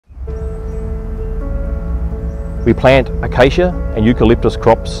We plant acacia and eucalyptus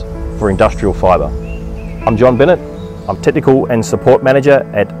crops for industrial fibre. I'm John Bennett. I'm Technical and Support Manager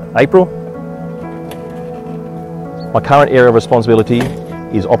at April. My current area of responsibility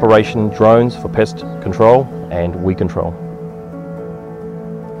is operation drones for pest control and weed control.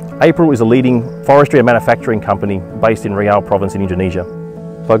 April is a leading forestry and manufacturing company based in Riau province in Indonesia,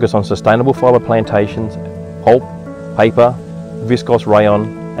 focused on sustainable fibre plantations, pulp, paper, viscose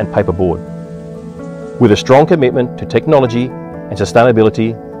rayon and paperboard, with a strong commitment to technology and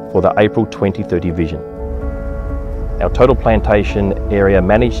sustainability for the April 2030 vision. Our total plantation area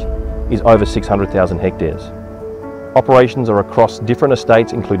managed is over 600,000 hectares. Operations are across different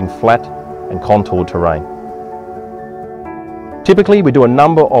estates including flat and contoured terrain. Typically we do a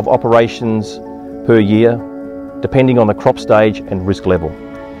number of operations per year depending on the crop stage and risk level.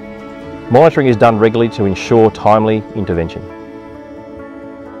 Monitoring is done regularly to ensure timely intervention.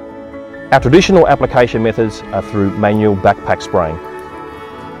 Our traditional application methods are through manual backpack spraying.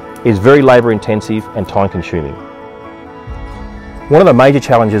 It is very labour intensive and time consuming. One of the major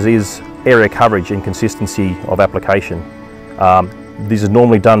challenges is area coverage and consistency of application. This is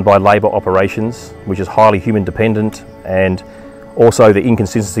normally done by labour operations, which is highly human dependent, and also the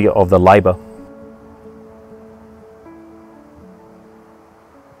inconsistency of the labour.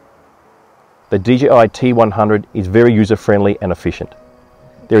 The DJI T100 is very user-friendly and efficient.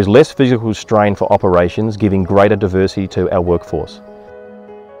 There is less physical strain for operations, giving greater diversity to our workforce.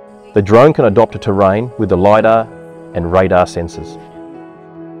 The drone can adopt to terrain with the LiDAR and radar sensors.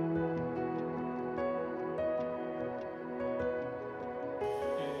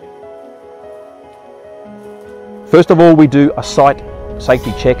 First of all, we do a site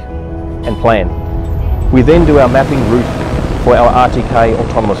safety check and plan. We then do our mapping route for our RTK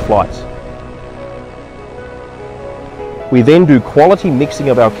autonomous flights. We then do quality mixing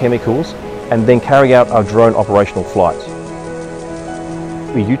of our chemicals and then carry out our drone operational flights.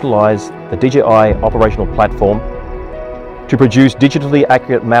 We utilise the DJI operational platform to produce digitally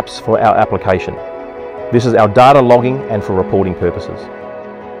accurate maps for our application. This is our data logging and for reporting purposes.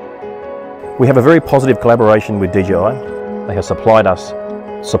 We have a very positive collaboration with DJI. They have supplied us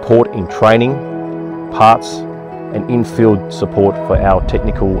support in training, parts and in-field support for our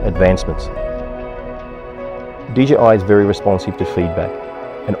technical advancements. DJI is very responsive to feedback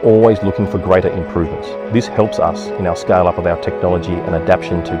and always looking for greater improvements. This helps us in our scale up of our technology and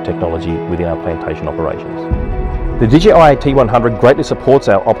adaptation to technology within our plantation operations. The DJI T100 greatly supports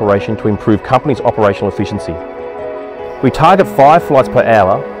our operation to improve company's operational efficiency. We target 5 flights per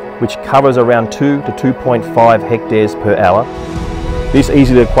hour, which covers around 2 to 2.5 hectares per hour. This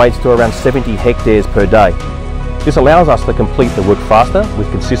easily equates to around 70 hectares per day. This allows us to complete the work faster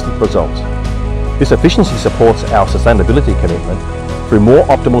with consistent results. This efficiency supports our sustainability commitment through more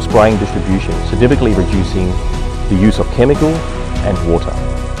optimal spraying distribution, significantly reducing the use of chemical and water.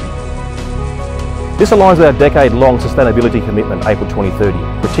 This aligns with our decade-long sustainability commitment, April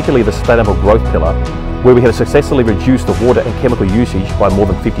 2030, particularly the sustainable growth pillar, where we have successfully reduced the water and chemical usage by more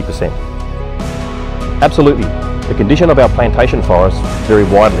than 50%. Absolutely, the condition of our plantation forests vary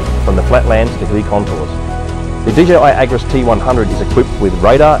widely, from the flatlands to hilly contours. The DJI Agras T100 is equipped with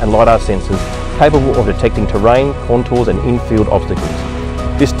radar and LiDAR sensors capable of detecting terrain, contours and in-field obstacles.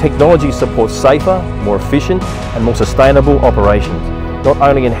 This technology supports safer, more efficient and more sustainable operations, not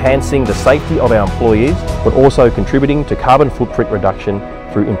only enhancing the safety of our employees, but also contributing to carbon footprint reduction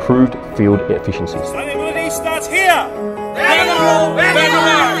through improved field efficiencies. Sustainability starts here.